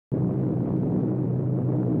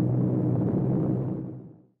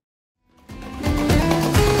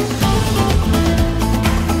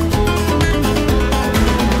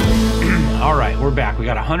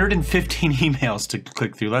115 emails to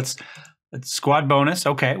click through. Let's squad bonus.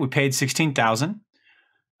 Okay, we paid 16,000.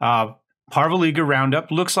 Parva Liga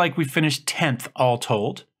roundup. Looks like we finished 10th all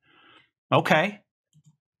told. Okay,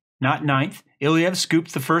 not 9th. Iliev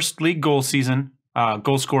scooped the first league goal season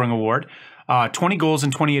goal scoring award. 20 goals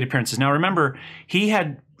and 28 appearances. Now remember, he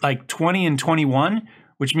had like 20 and 21,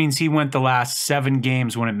 which means he went the last 7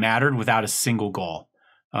 games when it mattered without a single goal.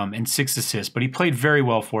 And 6 assists, but he played very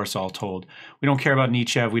well for us all told. We don't care about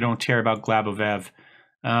Nichev. We don't care about Glabovev.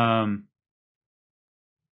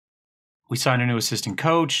 We signed a new assistant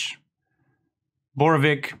coach.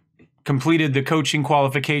 Borovic completed the coaching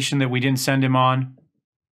qualification that we didn't send him on.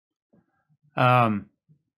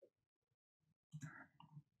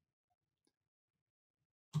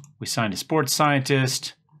 We signed a sports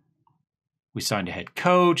scientist. We signed a head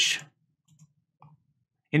coach.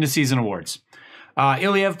 Into season awards.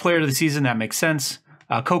 Iliev, player of the season, that makes sense.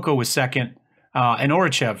 Koko was second. And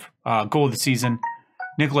Orachev, goal of the season.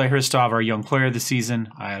 Nikolai Hristov, our young player of the season.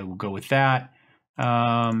 I will go with that.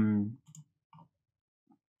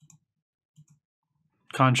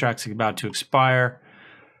 Contract's about to expire.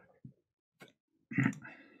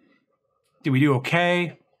 Did we do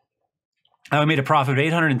okay? We made a profit of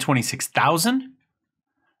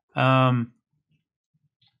 $826,000.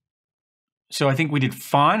 So I think we did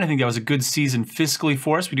fine. I think that was a good season fiscally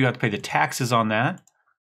for us. We do have to pay the taxes on that.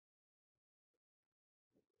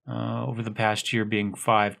 Over the past year being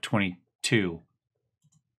 522.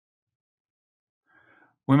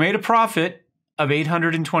 We made a profit of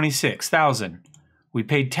 $826,000. We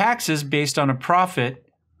paid taxes based on a profit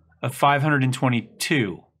of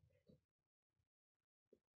 $522.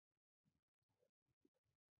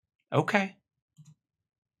 Okay.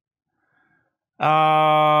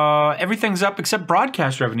 Everything's up except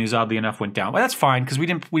broadcast revenues, oddly enough, went down. Well, that's fine because we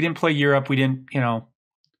didn't play Europe. We didn't, well,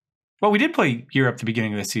 we did play Europe at the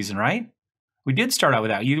beginning of the season, right? We did start out with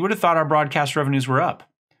that. You would have thought our broadcast revenues were up.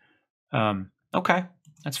 Okay,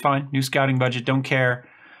 that's fine. New scouting budget, don't care.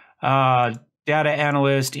 Data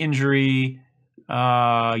analyst, injury,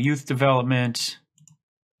 youth development.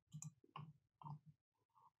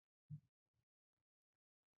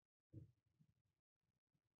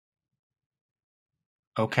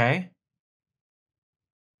 Okay.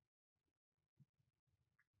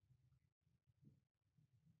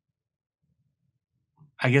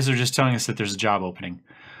 I guess they're just telling us that there's a job opening.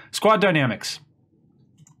 Squad dynamics.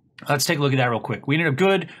 Let's take a look at that real quick. We ended up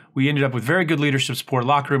good. We ended up with very good leadership support.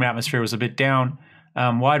 Locker room atmosphere was a bit down.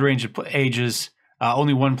 Wide range of ages.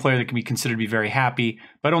 Only one player that can be considered to be very happy,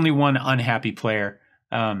 but only one unhappy player.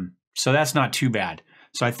 So that's not too bad.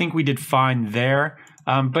 So I think we did fine there.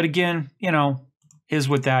 But again, is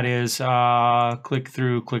what that is. Click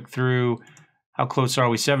through. How close are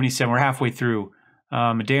we? 77. We're halfway through.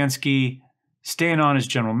 Madansky staying on as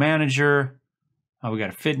general manager. We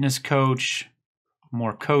got a fitness coach.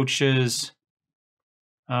 More coaches.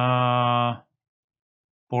 Borisov.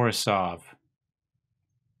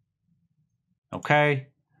 Okay.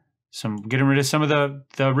 Getting rid of some of the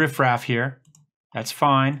riffraff here. That's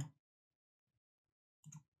fine.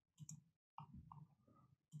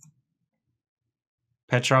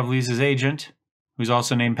 Petrov leaves his agent, who's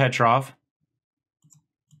also named Petrov.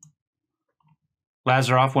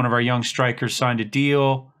 Lazarov, one of our young strikers, signed a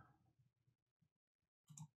deal.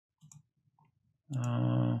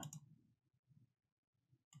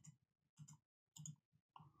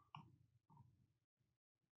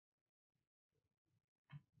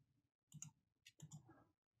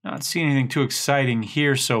 Not seeing anything too exciting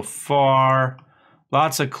here so far.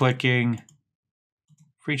 Lots of clicking.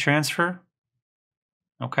 Free transfer?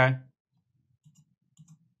 Okay.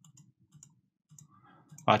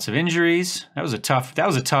 Lots of injuries. That was a tough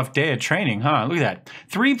day of training, huh? Look at that.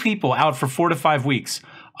 3 people out for 4 to 5 weeks,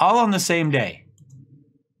 all on the same day.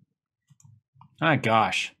 My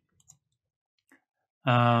gosh.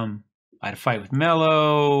 I had a fight with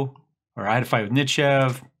Mellow, or I had a fight with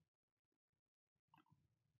Nichev.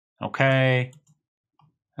 Okay.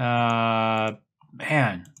 Man.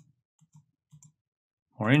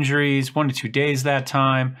 More injuries, 1 to 2 days that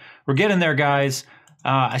time. We're getting there, guys.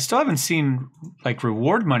 I still haven't seen like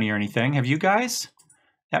reward money or anything. Have you guys?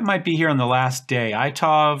 That might be here on the last day.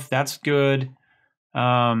 Itov, that's good.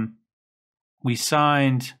 We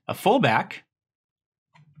signed a fullback.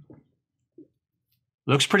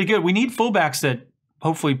 Looks pretty good. We need fullbacks that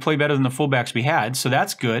hopefully play better than the fullbacks we had, so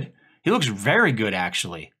that's good. He looks very good,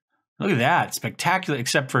 actually. Look at that. Spectacular,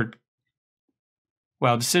 except for,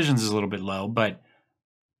 well, decisions is a little bit low, but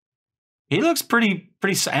he looks pretty,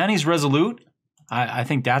 and he's resolute. I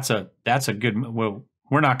think that's a good. Well,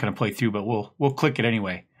 we're not going to play through, but we'll click it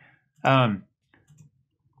anyway.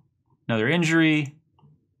 Another injury.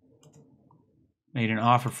 Made an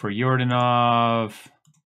offer for Yordanov.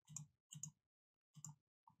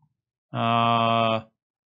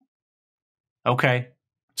 Okay.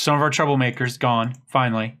 Some of our troublemakers gone,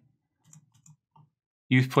 finally.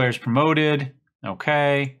 Youth players promoted.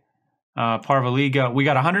 Okay. Parva Liga. We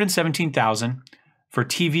got 117,000 for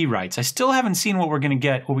TV rights. I still haven't seen what we're going to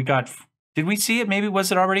get. What we got. Did we see it? Maybe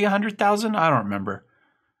was it already 100,000? I don't remember.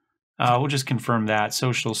 We'll just confirm that.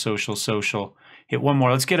 Social. Hit one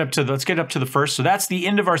more. Let's get up to the first. So that's the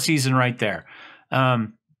end of our season right there.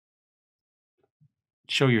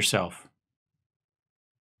 Show yourself.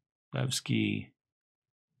 Levski.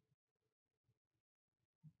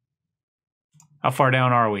 How far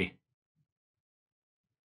down are we?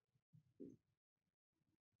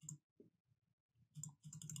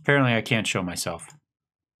 Apparently I can't show myself.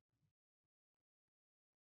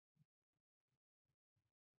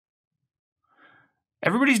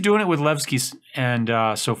 Everybody's doing it with Levski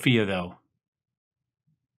and Sofia, though.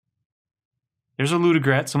 There's a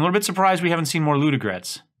Ludogorets. I'm a little bit surprised we haven't seen more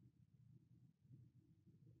Ludogorets.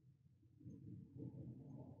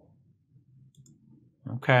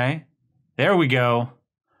 Okay. There we go.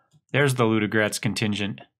 There's the Ludogorets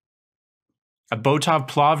contingent. A Botov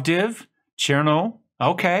Plovdiv. Cherno.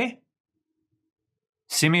 Okay.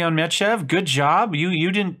 Simeon Mechev. Good job.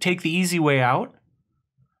 You didn't take the easy way out.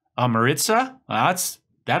 Maritza. That's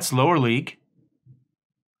lower league.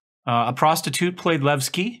 A prostitute played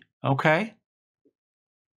Levski. Okay.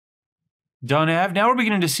 Donev. Now we're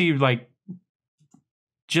beginning to see, like,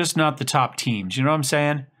 just not the top teams. You know what I'm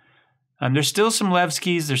saying? There's still some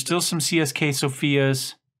Levskis. There's still some CSK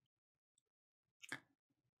Sofias.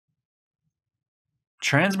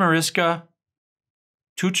 Transmariska.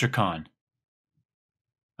 Tuchakon.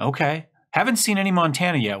 Okay. Haven't seen any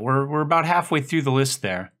Montana yet. We're about halfway through the list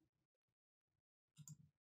there.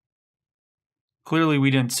 Clearly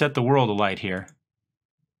we didn't set the world alight here.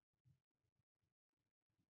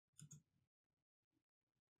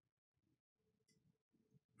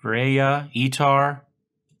 Vreya, Itar.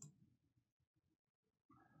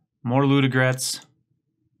 More Ludogorets.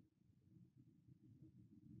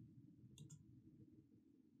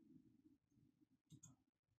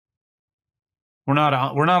 We're not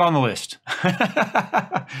on the list.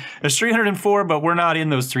 There's 304, but we're not in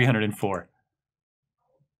those 304.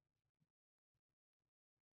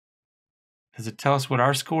 Does it tell us what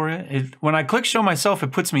our score is? When I click show myself,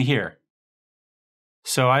 it puts me here.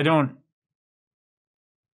 So I don't.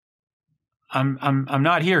 I'm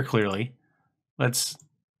not here clearly. Let's.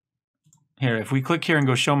 Here, if we click here and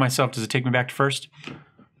go show myself, does it take me back to first?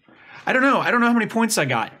 I don't know. I don't know how many points I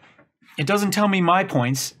got. It doesn't tell me my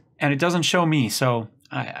points, and it doesn't show me, so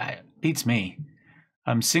I beats me.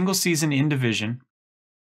 Single season in division.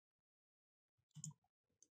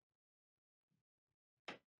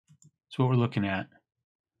 That's what we're looking at.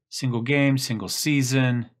 Single game, single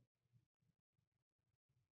season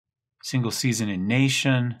in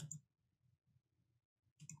nation.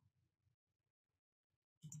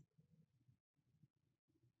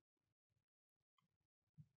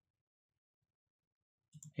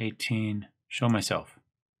 $18. Show myself.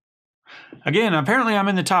 Again, apparently I'm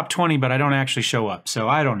in the top 20, but I don't actually show up, so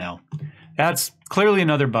I don't know. That's clearly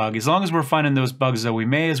another bug. As long as we're finding those bugs, though, we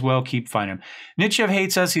may as well keep finding them. Nitchev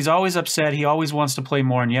hates us. He's always upset. He always wants to play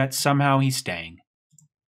more, and yet somehow he's staying.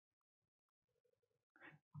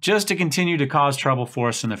 Just to continue to cause trouble for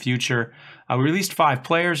us in the future. We released 5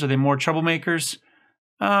 players. Are they more troublemakers?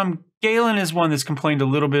 Galen is one that's complained a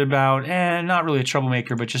little bit about, and not really a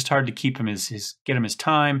troublemaker, but just hard to keep him get him his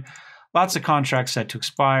time. Lots of contracts set to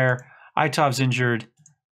expire. Itov's injured.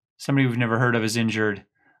 Somebody we've never heard of is injured.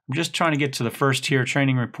 I'm just trying to get to the first tier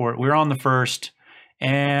training report. We're on the first,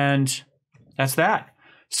 and that's that.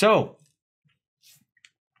 So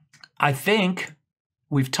I think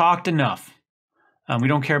we've talked enough. We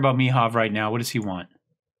don't care about Mihov right now. What does he want?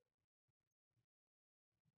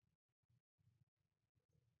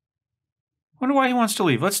 Wonder why he wants to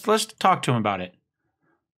leave. Let's talk to him about it.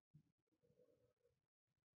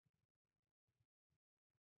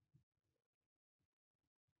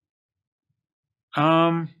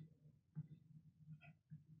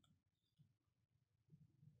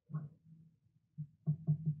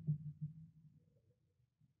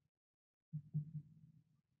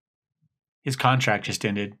 His contract just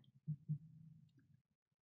ended.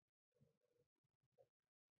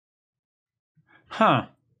 Huh.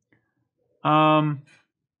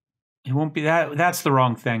 It won't be that. That's the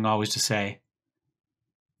wrong thing always to say.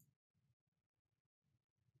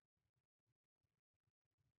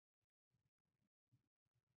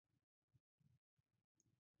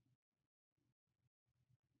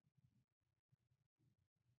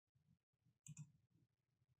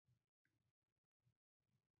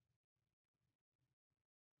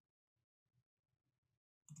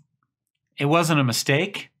 it wasn't a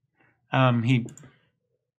mistake. He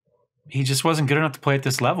just wasn't good enough to play at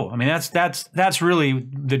this level. I mean, that's really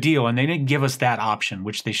the deal, and they didn't give us that option,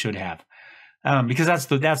 which they should have, because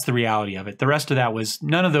that's the reality of it. The rest of that was,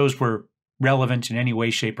 none of those were relevant in any way,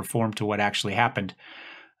 shape, or form to what actually happened,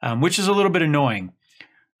 which is a little bit annoying.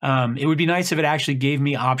 It would be nice if it actually gave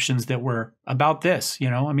me options that were about this.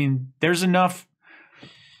 I mean, there's enough.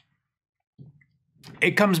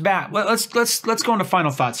 It comes back. Let's go into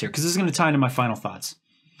final thoughts here, because this is going to tie into my final thoughts.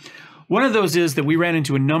 One of those is that we ran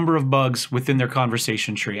into a number of bugs within their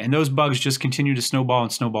conversation tree, and those bugs just continue to snowball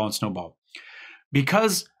and snowball and snowball.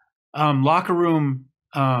 Because locker room,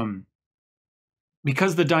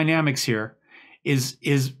 because the dynamics here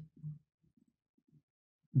is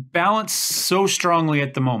balanced so strongly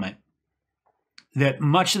at the moment that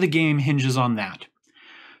much of the game hinges on that.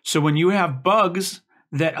 So when you have bugs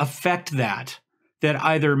that affect that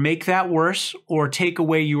either make that worse or take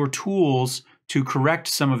away your tools to correct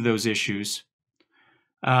some of those issues,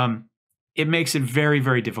 it makes it very,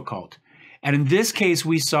 very difficult. And in this case,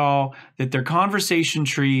 we saw that their conversation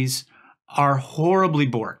trees are horribly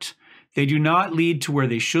borked. They do not lead to where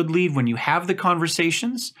they should lead. When you have the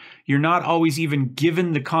conversations, you're not always even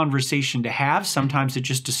given the conversation to have. Sometimes it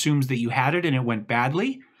just assumes that you had it and it went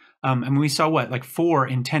badly. And we saw like 4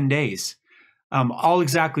 in 10 days, all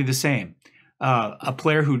exactly the same. A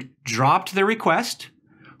player who dropped their request,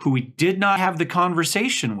 who we did not have the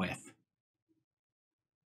conversation with,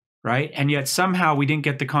 right? And yet somehow we didn't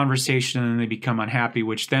get the conversation and they become unhappy,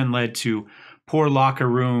 which then led to poor locker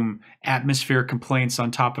room atmosphere complaints on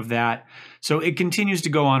top of that. So it continues to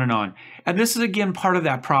go on and on. And this is, again, part of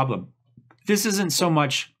that problem. This isn't so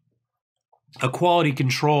much a quality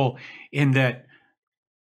control in that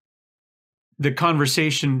the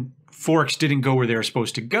conversation forks didn't go where they were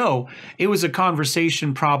supposed to go. It was a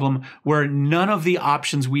conversation problem where none of the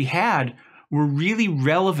options we had were really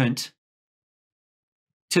relevant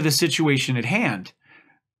to the situation at hand.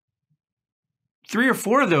 3 or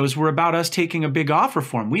 4 of those were about us taking a big offer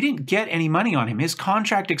for him. We didn't get any money on him. His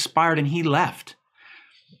contract expired and he left.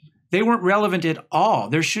 They weren't relevant at all.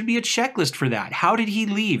 There should be a checklist for that. How did he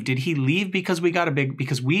leave? Did he leave because we got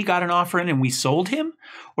an offer in and we sold him?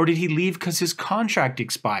 Or did he leave because his contract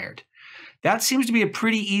expired? That seems to be a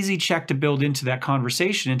pretty easy check to build into that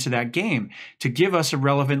conversation, into that game, to give us a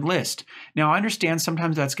relevant list. Now, I understand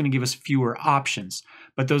sometimes that's going to give us fewer options,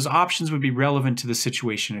 but those options would be relevant to the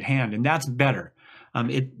situation at hand, and that's better.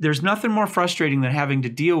 There's nothing more frustrating than having to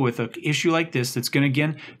deal with an issue like this that's going to,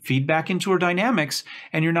 again, feed back into our dynamics,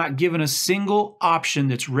 and you're not given a single option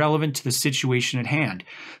that's relevant to the situation at hand.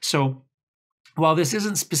 So while this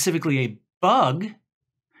isn't specifically a bug,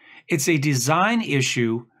 it's a design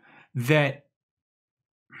issue that,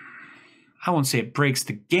 I won't say it breaks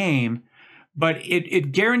the game, but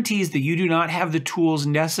it guarantees that you do not have the tools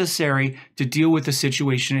necessary to deal with the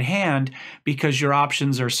situation at hand because your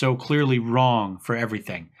options are so clearly wrong for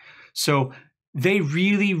everything. So they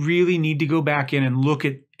really, really need to go back in and look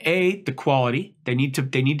at the quality. They need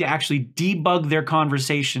to actually debug their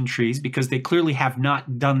conversation trees, because they clearly have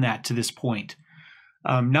not done that to this point.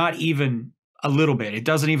 Not even a little bit. It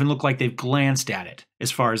doesn't even look like they've glanced at it,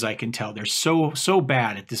 as far as I can tell. They're so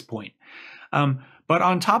bad at this point. But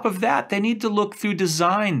on top of that, they need to look through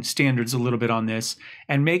design standards a little bit on this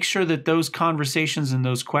and make sure that those conversations and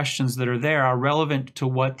those questions that are there are relevant to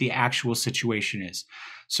what the actual situation is.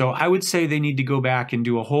 So I would say they need to go back and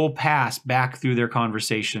do a whole pass back through their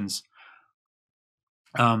conversations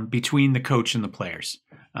between the coach and the players.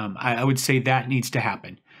 I would say that needs to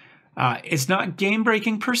happen. It's not game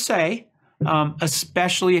breaking per se,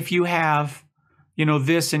 especially if you have,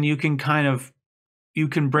 this, and you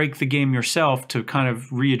can break the game yourself to kind of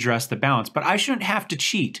readdress the balance. But I shouldn't have to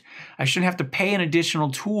cheat. I shouldn't have to pay an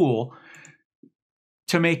additional tool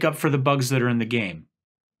to make up for the bugs that are in the game.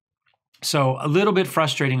 So a little bit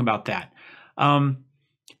frustrating about that. I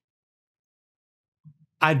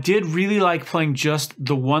did really like playing just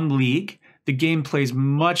the one league. The game plays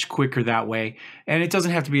much quicker that way. And it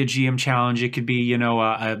doesn't have to be a GM challenge. It could be,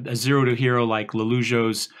 a 0 to hero like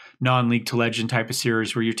Lelujo's non-league to legend type of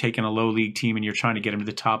series where you're taking a low league team and you're trying to get them to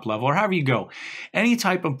the top level, or however you go. Any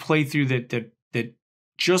type of playthrough that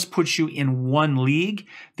just puts you in one league,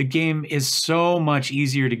 the game is so much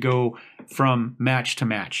easier to go from match to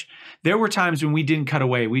match. There were times when we didn't cut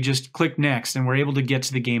away. We just clicked next and we're able to get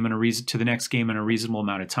to the next game in a reasonable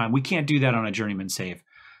amount of time. We can't do that on a journeyman save.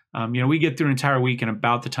 We get through an entire week in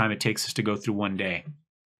about the time it takes us to go through one day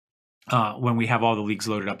when we have all the leagues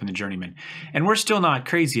loaded up in the journeyman. And we're still not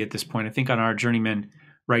crazy at this point. I think on our journeyman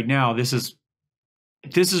right now, this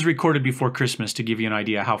is recorded before Christmas to give you an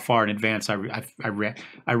idea how far in advance I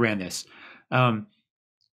ran this.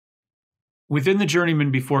 Within the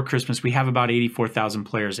Journeyman before Christmas, we have about 84,000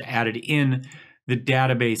 players added in the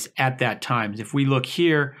database at that time. If we look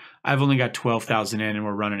here, I've only got 12,000 in and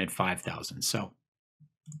we're running at 5,000. So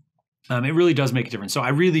it really does make a difference. So I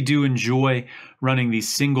really do enjoy running these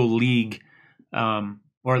single league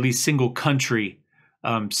or at least single country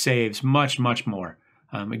saves much, much more.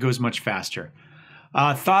 It goes much faster.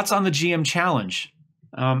 Thoughts on the GM challenge?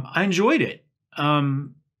 I enjoyed it.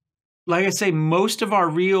 Like I say, most of our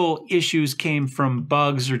real issues came from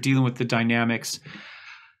bugs or dealing with the dynamics.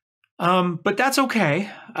 But that's okay.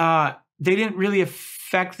 They didn't really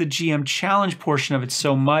affect the GM challenge portion of it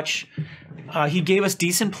so much. He gave us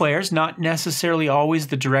decent players, not necessarily always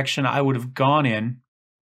the direction I would have gone in.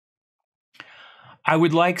 I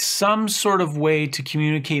would like some sort of way to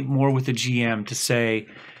communicate more with the GM to say,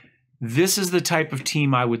 this is the type of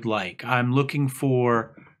team I would like. I'm looking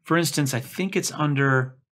for instance, I think it's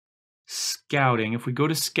under scouting. If we go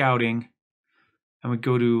to scouting and we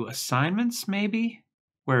go to assignments, maybe,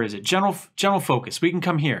 where is it? General focus. We can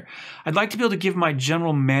come here. I'd like to be able to give my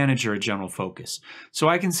general manager a general focus. So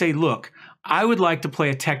I can say, look, I would like to play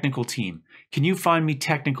a technical team. Can you find me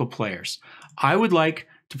technical players? I would like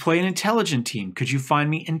to play an intelligent team. Could you find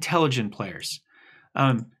me intelligent players?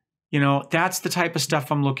 That's the type of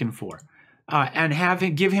stuff I'm looking for.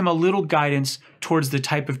 And give him a little guidance towards the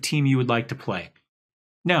type of team you would like to play.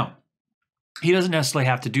 Now, he doesn't necessarily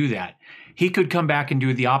have to do that. He could come back and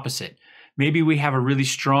do the opposite. Maybe we have a really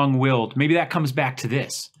strong-willed. Maybe that comes back to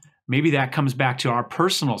this. Maybe that comes back to our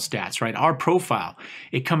personal stats, right? Our profile.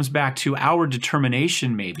 It comes back to our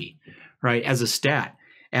determination, maybe, right, as a stat.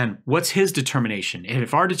 And what's his determination? And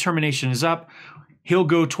if our determination is up, he'll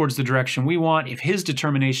go towards the direction we want. If his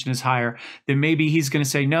determination is higher, then maybe he's going to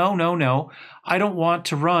say, no, I don't want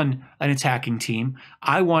to run an attacking team.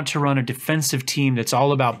 I want to run a defensive team that's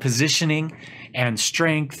all about positioning and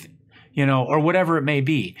strength, or whatever it may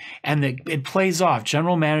be. And it plays off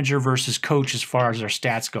general manager versus coach as far as our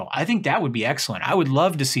stats go. I think that would be excellent. I would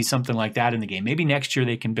love to see something like that in the game. Maybe next year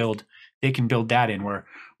they can build that in where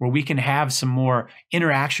we can have some more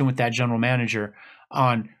interaction with that general manager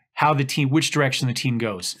on how the team, which direction the team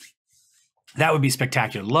goes. That would be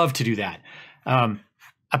spectacular. Love to do that.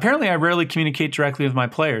 Apparently, I rarely communicate directly with my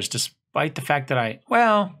players, despite the fact that I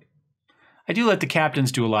do let the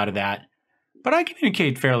captains do a lot of that, but I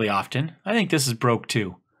communicate fairly often. I think this is broke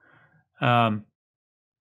too.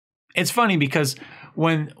 It's funny because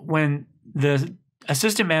when the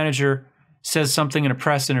assistant manager says something in a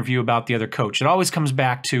press interview about the other coach, it always comes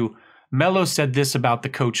back to Mellow said this about the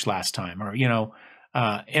coach last time, or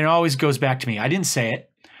it always goes back to me. I didn't say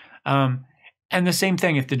it. And the same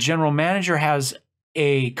thing, if the general manager has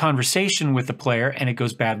a conversation with the player and it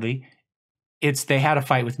goes badly, it's they had a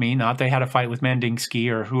fight with me, not they had a fight with Mendingsky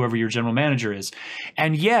or whoever your general manager is.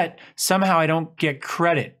 And yet somehow I don't get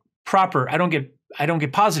credit proper. I don't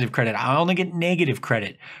get positive credit. I only get negative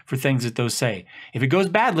credit for things that those say. If it goes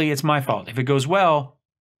badly, it's my fault. If it goes well,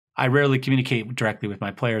 I rarely communicate directly with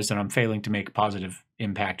my players and I'm failing to make a positive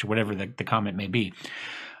impact or whatever the comment may be.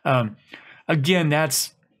 Again,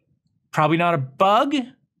 that's probably not a bug.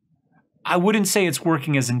 I wouldn't say it's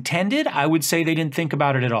working as intended. I would say they didn't think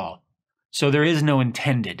about it at all. So there is no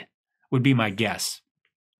intended, would be my guess,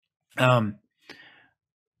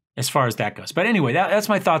 as far as that goes. But anyway, that's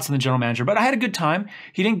my thoughts on the general manager. But I had a good time.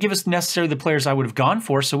 He didn't give us necessarily the players I would have gone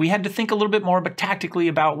for, so we had to think a little bit more, but tactically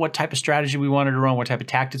about what type of strategy we wanted to run, what type of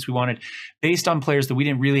tactics we wanted, based on players that we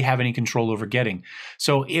didn't really have any control over getting.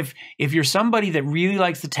 So if you're somebody that really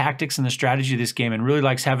likes the tactics and the strategy of this game and really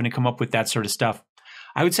likes having to come up with that sort of stuff,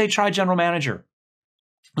 I would say try general manager.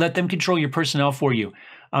 Let them control your personnel for you.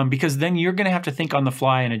 Because then you're going to have to think on the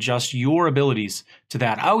fly and adjust your abilities to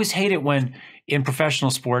that. I always hate it when in professional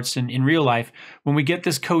sports and in real life, when we get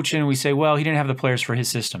this coach in and we say, well, he didn't have the players for his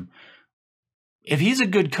system. If he's a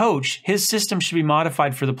good coach, his system should be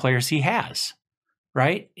modified for the players he has,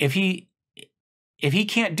 right? If he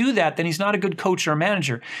can't do that, then he's not a good coach or a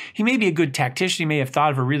manager. He may be a good tactician. He may have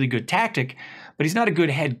thought of a really good tactic, but he's not a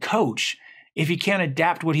good head coach if he can't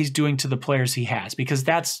adapt what he's doing to the players he has, because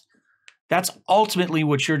that's ultimately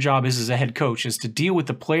what your job is as a head coach, is to deal with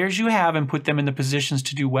the players you have and put them in the positions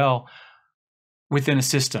to do well within a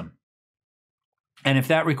system. And if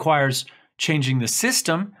that requires changing the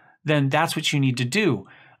system, then that's what you need to do.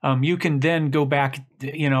 You can then go back,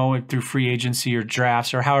 through free agency or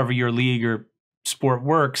drafts or however your league or sport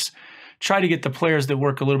works, try to get the players that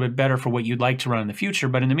work a little bit better for what you'd like to run in the future.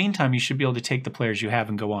 But in the meantime, you should be able to take the players you have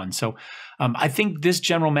and go on. So I think this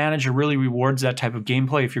general manager really rewards that type of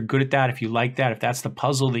gameplay. If you're good at that, if you like that, if that's the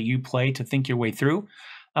puzzle that you play to think your way through,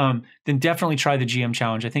 then definitely try the GM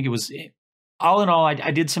challenge. I think it was all in all,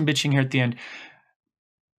 I did some bitching here at the end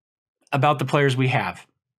about the players we have.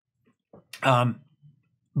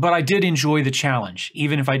 But I did enjoy the challenge,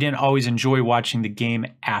 even if I didn't always enjoy watching the game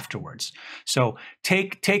afterwards. So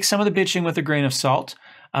take some of the bitching with a grain of salt.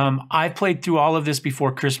 I've played through all of this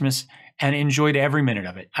before Christmas and enjoyed every minute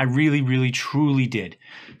of it. I really, really, truly did.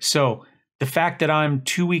 So the fact that I'm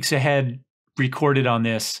 2 weeks ahead recorded on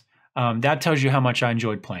this, that tells you how much I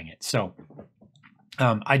enjoyed playing it. So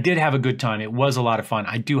I did have a good time. It was a lot of fun.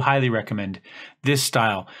 I do highly recommend this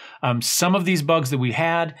style. Some of these bugs that we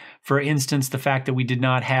had, for instance, the fact that we did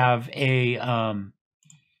not have a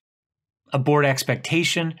board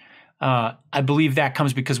expectation, I believe that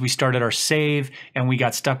comes because we started our save and we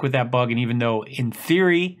got stuck with that bug. And even though in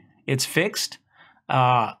theory it's fixed,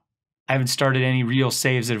 I haven't started any real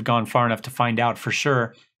saves that have gone far enough to find out for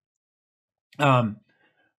sure.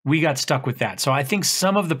 We got stuck with that. So I think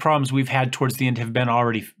some of the problems we've had towards the end have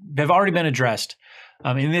already been addressed.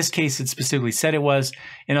 In this case, it specifically said it was.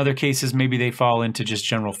 In other cases, maybe they fall into just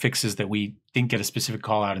general fixes that we didn't get a specific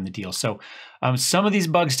call out in the deal. So some of these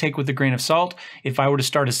bugs take with a grain of salt. If I were to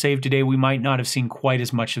start a save today, we might not have seen quite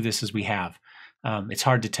as much of this as we have. It's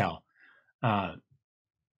hard to tell. But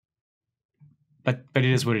it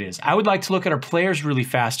is what it is. I would like to look at our players really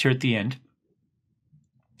fast here at the end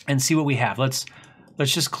and see what we have. Let's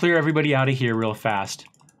just clear everybody out of here real fast.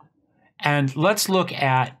 And let's look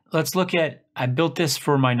at, I built this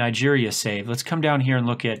for my Nigeria save. Let's come down here and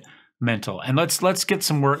look at mental. And let's get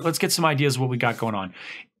some work, let's get some ideas of what we got going on.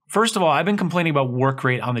 First of all, I've been complaining about work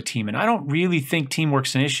rate on the team, and I don't really think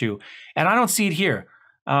teamwork's an issue. And I don't see it here.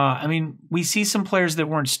 I mean, we see some players that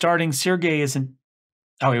weren't starting. Sergey isn't,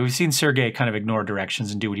 oh, we've seen Sergey kind of ignore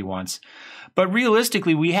directions and do what he wants. But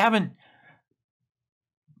realistically, we haven't,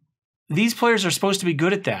 these players are supposed to be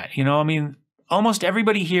good at that. You know, I mean, almost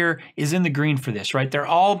everybody here is in the green for this, right? They're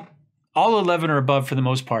all 11 or above for the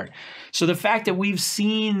most part. So the fact that we've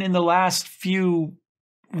seen in the last few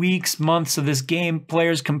weeks, months of this game,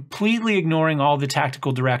 players completely ignoring all the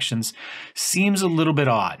tactical directions seems a little bit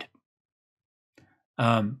odd.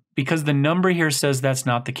 Because the number here says that's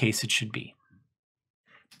not the case it should be.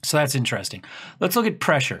 So that's interesting. Let's look at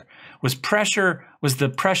pressure. Was the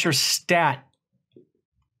pressure stat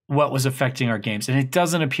what was affecting our games? And it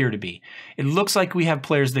doesn't appear to be. It looks like we have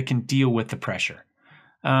players that can deal with the pressure.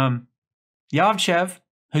 Yavchev,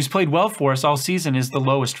 who's played well for us all season, is the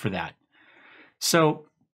lowest for that. So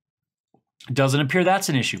it doesn't appear that's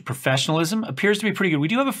an issue. Professionalism appears to be pretty good. We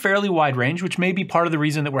do have a fairly wide range, which may be part of the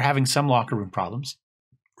reason that we're having some locker room problems.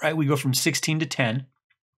 Right? We go from 16 to 10.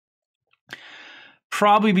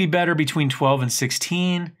 Probably be better between 12 and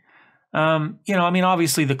 16. You know, I mean,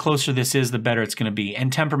 obviously, the closer this is, the better it's going to be.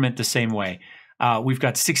 And temperament the same way. We've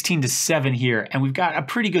got 16 to 7 here, and we've got a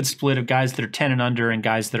pretty good split of guys that are 10 and under and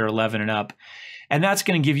guys that are 11 and up. And that's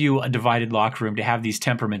going to give you a divided locker room to have these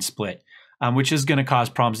temperaments split, which is going to cause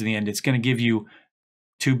problems in the end. It's going to give you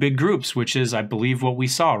two big groups, which is, I believe, what we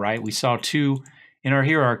saw, right? We saw two in our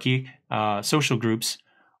hierarchy, social groups.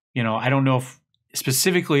 You know, I don't know if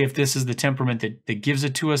specifically if this is the temperament that gives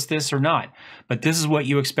it to us this or not, but this is what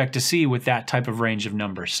you expect to see with that type of range of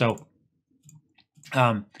numbers. So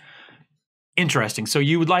interesting. So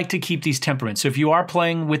you would like to keep these temperaments. So if you are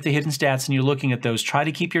playing with the hidden stats and you're looking at those, try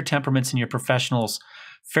to keep your temperaments and your professionals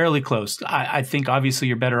fairly close. I think obviously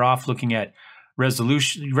you're better off looking at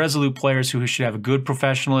resolute players who should have a good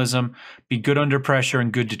professionalism, be good under pressure,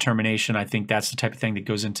 and good determination. I think that's the type of thing that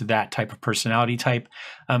goes into that type of personality type.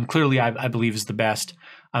 Clearly, I believe is the best.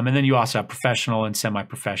 And then you also have professional and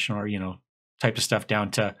semi-professional, or, you know, type of stuff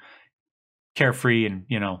down to carefree and,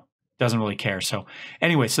 you know, doesn't really care. So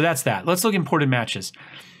anyway, so that's that. Let's look at imported matches.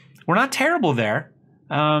 We're not terrible there.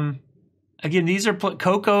 Again, these are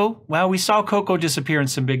Coco. Well, we saw Coco disappear in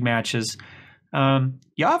some big matches.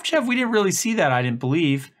 Yavchev, we didn't really see that, I didn't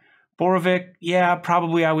believe. Borovic, yeah,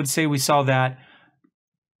 probably I would say we saw that.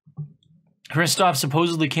 Hristov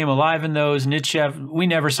supposedly came alive in those. Nitschev, we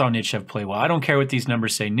never saw Nitschev play well. I don't care what these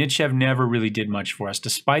numbers say. Nitschev never really did much for us,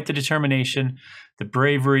 despite the determination, the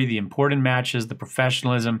bravery, the important matches, the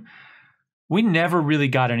professionalism. We never really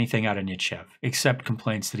got anything out of Nitschev, except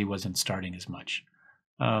complaints that he wasn't starting as much.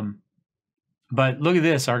 But look at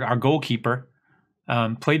this, our goalkeeper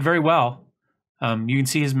played very well. You can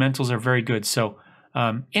see his mentals are very good. So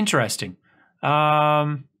interesting.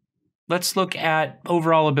 Let's look at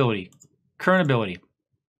overall ability, current ability.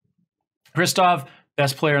 Hristov,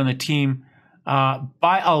 best player on the team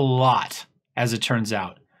by a lot, as it turns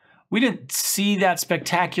out. We didn't see that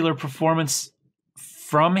spectacular performance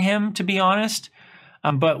from him, to be honest.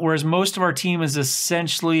 But whereas most of our team is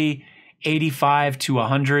essentially 85 to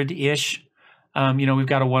 100-ish, You know, we've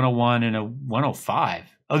got a 101 and a 105.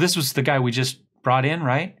 Oh, this was the guy we just brought in,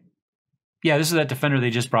 right? Yeah, this is that defender they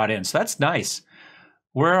just brought in. So that's nice.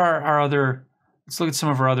 Where are our other... Let's look at some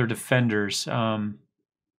of our other defenders. Mihov,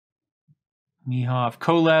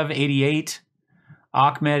 Kolev, 88.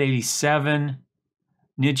 Ahmed, 87.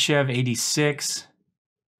 Nidchev, 86.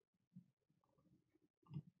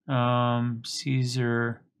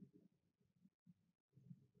 Caesar.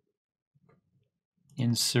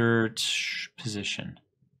 Insert position.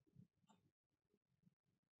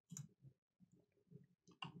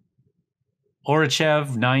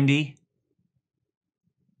 Orachev, 90.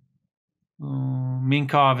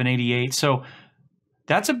 Minkov, an 88. So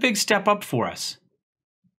that's a big step up for us.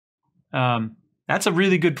 That's a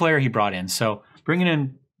really good player he brought in. So bringing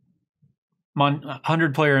in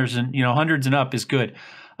 100 players and, you know, hundreds and up is good.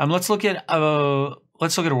 Let's look at our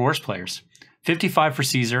worst players. 55 for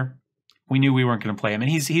Caesar. We knew we weren't going to play him, and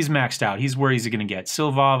he's maxed out. He's where he's going to get.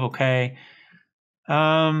 Silvov, okay.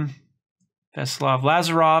 Veslov,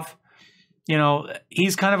 Lazarov. You know,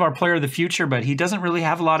 he's kind of our player of the future, but he doesn't really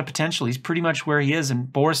have a lot of potential. He's pretty much where he is, and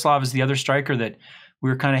Borislav is the other striker that we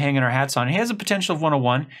were kind of hanging our hats on. He has a potential of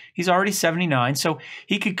 101. He's already 79, so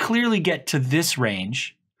he could clearly get to this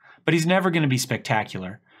range, but he's never going to be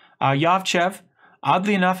spectacular. Yovchev,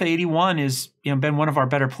 oddly enough, at 81 is, you know, been one of our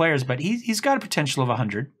better players, but he's got a potential of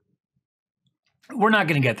 100. We're not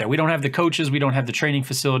going to get there. We don't have the coaches. We don't have the training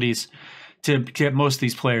facilities to get most of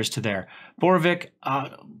these players to there. Borovic,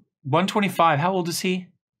 125. How old is he?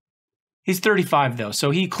 He's 35 though,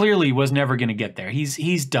 so he clearly was never going to get there.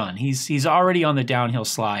 He's done. He's already on the downhill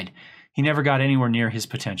slide. He never got anywhere near his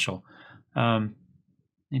potential.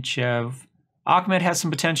 Nichev, Ahmed has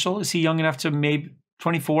some potential. Is he young enough to maybe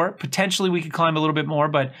 24? Potentially we could climb a little bit more,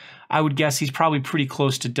 but I would guess he's probably pretty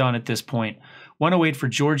close to done at this point. 108 for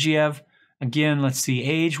Georgiev. Again, let's see,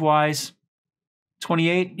 age-wise,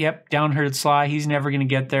 28. Yep, downhill slide. He's never going to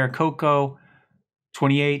get there. Coco,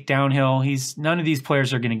 28, downhill. None of these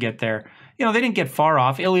players are going to get there. You know, they didn't get far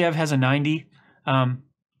off. Ilyev has a 90.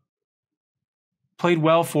 Played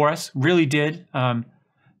well for us, really did.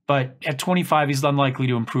 But at 25, he's unlikely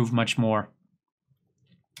to improve much more.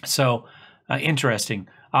 So, interesting.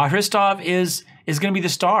 Hristov is going to be the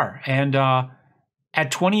star. And at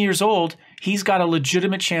 20 years old, he's got a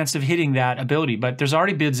legitimate chance of hitting that ability. But there's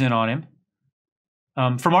already bids in on him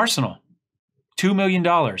from Arsenal. $2 million.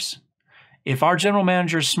 If our general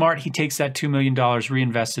manager is smart, he takes that $2 million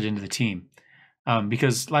reinvested into the team.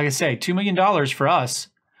 Because, like I say, $2 million for us,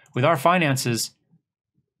 with our finances,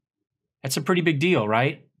 that's a pretty big deal,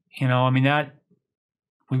 right? You know, I mean,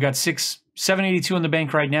 we've got $782 in the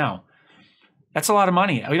bank right now. That's a lot of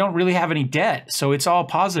money. We don't really have any debt, so it's all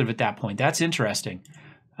positive at that point. That's interesting.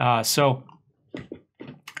 So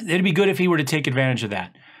it'd be good if he were to take advantage of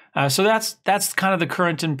that. So that's kind of the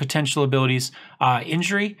current and potential abilities.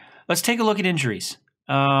 Injury. Let's take a look at injuries.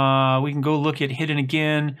 We can go look at hidden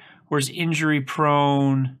again. Where's injury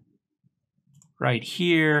prone? Right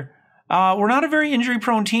here. We're not a very injury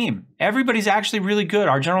prone team. Everybody's actually really good.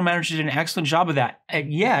 Our general manager did an excellent job of that.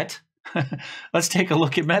 Yet, let's take a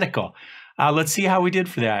look at medical. Let's see how we did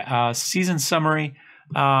for that. Season summary.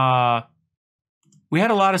 We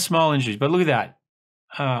had a lot of small injuries, but look at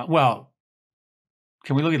that. Well,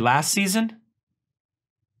 can we look at last season?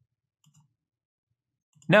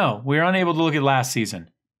 No, we're unable to look at last season.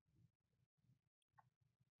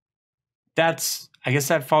 I guess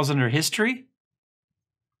that falls under history.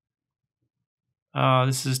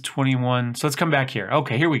 This is 21. So let's come back here.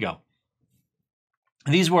 Okay, here we go.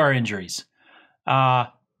 These were our injuries.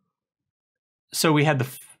 So we had the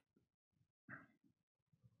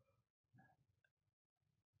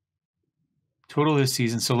total this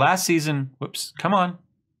season. So last season, whoops, come on,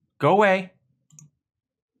 go away.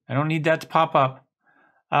 I don't need that to pop up.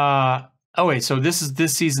 Oh wait, so this is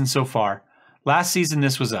this season so far. Last season,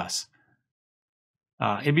 this was us.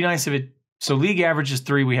 It'd be nice if it, so league average is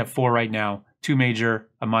 3. We have 4 right now, 2 major,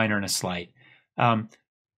 a minor, and a slight. But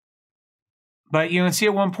you can see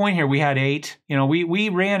at one point here, we had 8. You know, we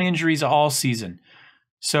ran injuries all season.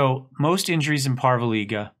 So most injuries in Parva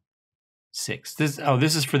Liga, 6. This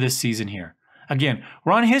is for this season here. Again,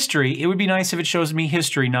 we're on history. It would be nice if it shows me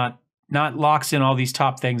history, not locks in all these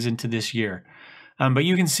top things into this year. But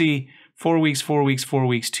you can see 4 weeks, 4 weeks, 4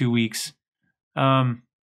 weeks, 2 weeks. Can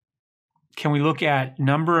we look at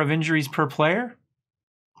number of injuries per player?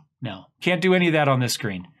 No, can't do any of that on this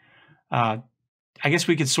screen. I guess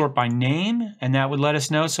we could sort by name, and that would let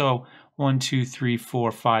us know. So 1, 2, 3,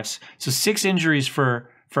 4, 5. So 6 injuries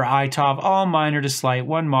for Itov, all minor to slight,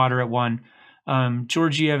 1 moderate, 1.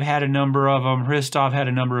 Georgiev had a number of them. Hristov had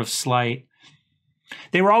a number of slight.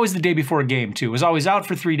 They were always the day before a game, too. It was always out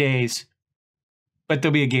for 3 days, but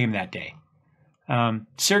there'll be a game that day.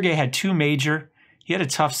 Sergey had 2 major. He had a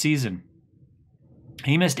tough season.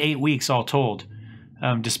 He missed 8 weeks all told,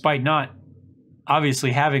 despite not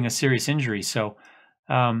obviously having a serious injury. So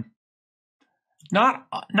not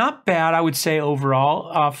bad, I would say,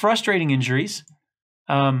 overall. Frustrating injuries.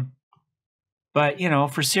 But, you know,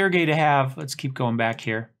 for Sergey to have, let's keep going back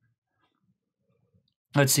here.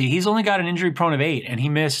 Let's see, he's only got an injury prone of 8, and he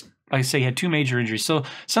missed, like I say, he had 2 major injuries. So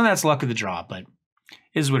some of that's luck of the draw, but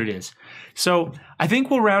is what it is. So I think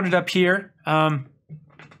we'll round it up here. I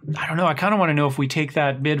don't know. I kind of want to know if we take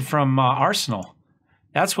that bid from Arsenal.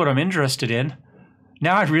 That's what I'm interested in.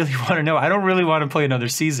 Now I really want to know. I don't really want to play another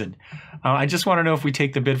season. I just want to know if we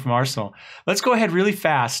take the bid from Arsenal. Let's go ahead really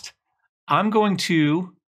fast. I'm going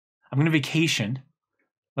to vacation.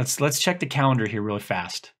 Let's check the calendar here really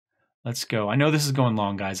fast. Let's go. I know this is going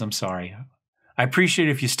long, guys. I'm sorry. I appreciate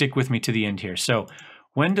it if you stick with me to the end here. So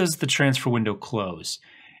when does the transfer window close?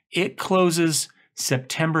 It closes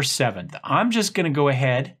September 7th. I'm just going to go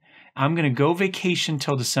ahead. I'm going to go vacation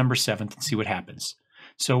till December 7th and see what happens.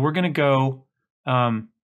 So we're going to go. I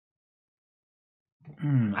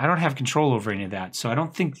don't have control over any of that, so I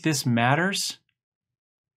don't think this matters.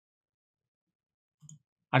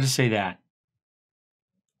 I'll just say that.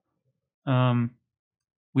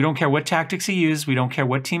 We don't care what tactics he uses. We don't care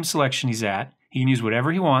what team selection he's at. He can use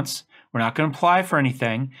whatever he wants. We're not going to apply for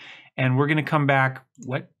anything. And we're going to come back.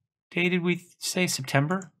 What day did we say?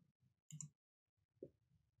 September?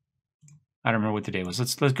 I don't remember what the day was.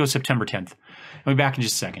 Let's go September 10th. I'll be back in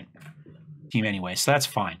just a second. Team anyway, so that's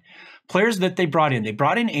fine. Players that they brought in. They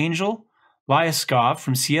brought in Angel Lyskov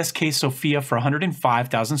from CSK Sofia for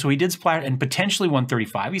 $105,000. So he did splash, and potentially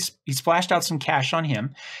 $135,000. He splashed out some cash on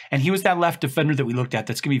him. And he was that left defender that we looked at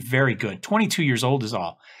that's going to be very good. 22 years old is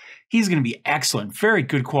all. He's going to be excellent. Very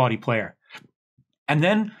good quality player. And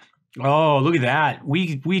then, oh, look at that.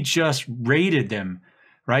 We just raided them,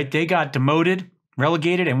 right? They got demoted,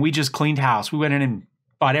 relegated, and we just cleaned house. We went in and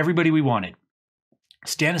bought everybody we wanted.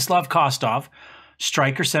 Stanislav Kostov,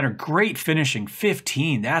 striker center, great finishing,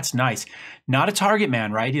 15. That's nice. Not a target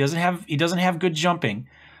man, right? He doesn't have good jumping.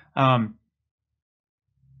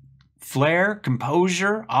 Flair,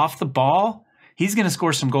 composure, off the ball. He's going to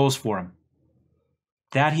score some goals for him.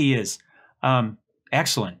 That he is.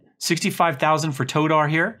 Excellent. 65,000 for Todar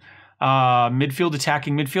here. Midfield,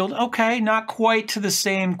 attacking midfield. Okay, not quite to the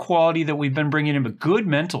same quality that we've been bringing in, but good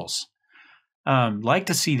mentals. Like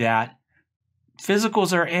to see that.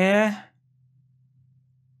 Physicals are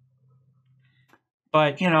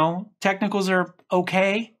but, you know, technicals are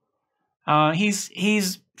okay.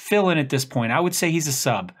 He's filling at this point. I would say he's a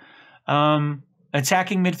sub.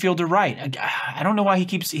 Attacking midfielder, right. I don't know why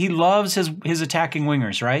he loves his attacking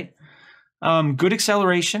wingers, right? Good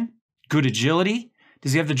acceleration, good agility.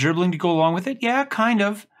 Does he have the dribbling to go along with it? Yeah, kind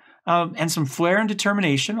of. And some flair and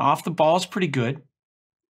determination. Off the ball is pretty good.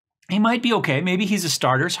 He might be okay. Maybe he's a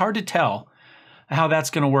starter. It's hard to tell how that's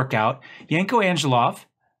going to work out. Yanko Angelov.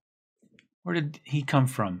 Where did he come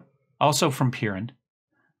from? Also from Piran.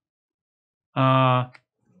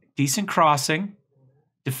 Decent crossing.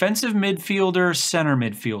 Defensive midfielder, center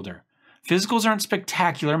midfielder. Physicals aren't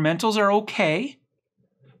spectacular. Mentals are okay.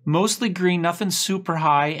 Mostly green, nothing super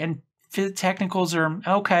high. And technicals are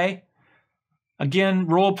okay. Again,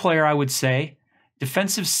 role player, I would say.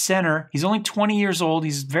 Defensive center. He's only 20 years old.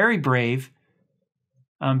 He's very brave.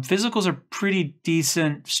 Physicals are pretty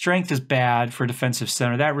decent. Strength is bad for defensive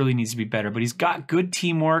center. That really needs to be better. But he's got good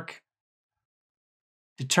teamwork.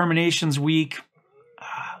 Determination's weak.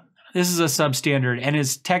 This is a substandard. And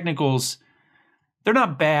his technicals, they're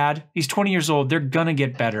not bad. He's 20 years old. They're going to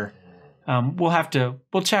get better. We'll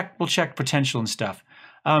check potential and stuff.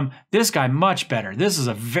 This guy, much better. This is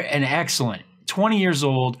an excellent 20 years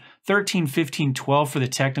old, 13, 15, 12 for the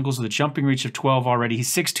technicals with a jumping reach of 12 already.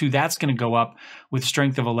 He's 6'2". That's going to go up with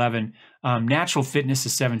strength of 11. Natural fitness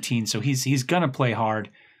is 17, so he's going to play hard.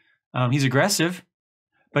 He's aggressive,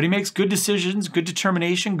 but he makes good decisions, good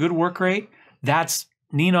determination, good work rate.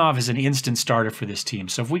 Ninov is an instant starter for this team.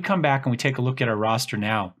 So if we come back and we take a look at our roster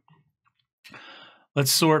now,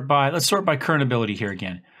 let's sort by current ability here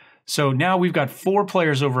again. So now we've got 4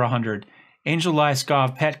 players over 100. Angel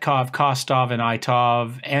Lyskov, Petkov, Kostov, and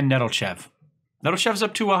Aitov, and Nedelchev. Nedelchev's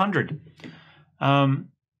up to 100.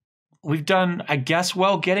 We've done, I guess,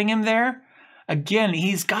 well getting him there. Again,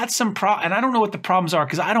 he's got some and I don't know what the problems are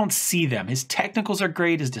because I don't see them. His technicals are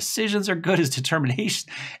great. His decisions are good. His determination,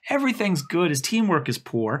 everything's good. His teamwork is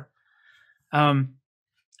poor.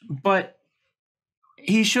 But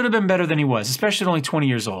he should have been better than he was, especially at only 20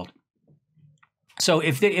 years old. So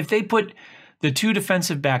if they put The two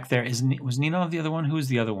defensive back there was Ninov the other one? Who was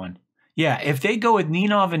the other one? Yeah, if they go with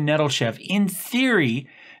Ninov and Nedelchev, in theory,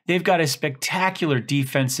 they've got a spectacular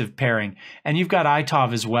defensive pairing. And you've got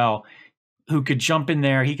Aitov as well, who could jump in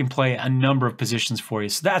there. He can play a number of positions for you.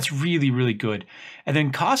 So that's really, really good. And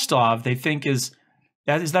then Kostov, they think is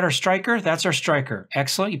that our striker? That's our striker.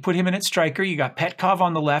 Excellent. You put him in at striker. You got Petkov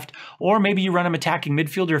on the left, or maybe you run him attacking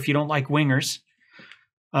midfielder if you don't like wingers.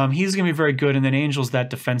 He's going to be very good. And then Angel's that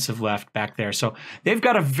defensive left back there. So they've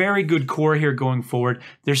got a very good core here going forward.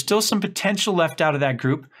 There's still some potential left out of that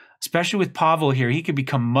group, especially with Pavel here. He could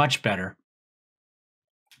become much better.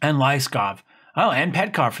 And Lyskov. Oh, and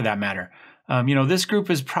Petkov for that matter. This group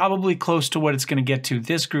is probably close to what it's going to get to.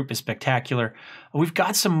 This group is spectacular. We've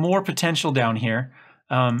got some more potential down here.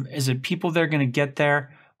 Is it people that are going to get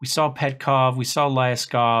there? We saw Petkov. We saw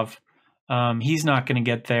Lyskov. He's not going to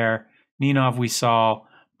get there. Ninov we saw.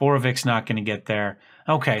 Borovik's not going to get there.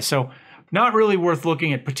 Okay, so not really worth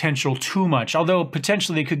looking at potential too much, although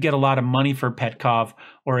potentially they could get a lot of money for Petkov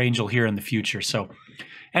or Angel here in the future. So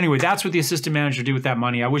anyway, that's what the assistant manager did with that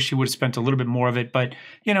money. I wish he would have spent a little bit more of it, but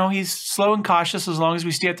he's slow and cautious. As long as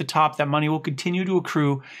we stay at the top, that money will continue to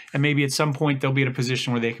accrue, and maybe at some point they'll be in a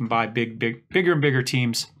position where they can buy bigger and bigger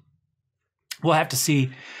teams. We'll have to see.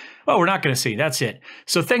 Well, we're not going to see. That's it.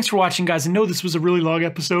 So thanks for watching, guys. I know this was a really long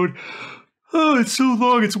episode. Oh, it's so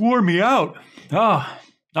long. It's worn me out. Oh,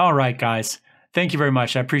 all right, guys. Thank you very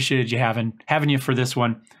much. I appreciated you having you for this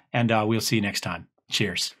one, and we'll see you next time.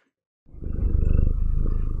 Cheers.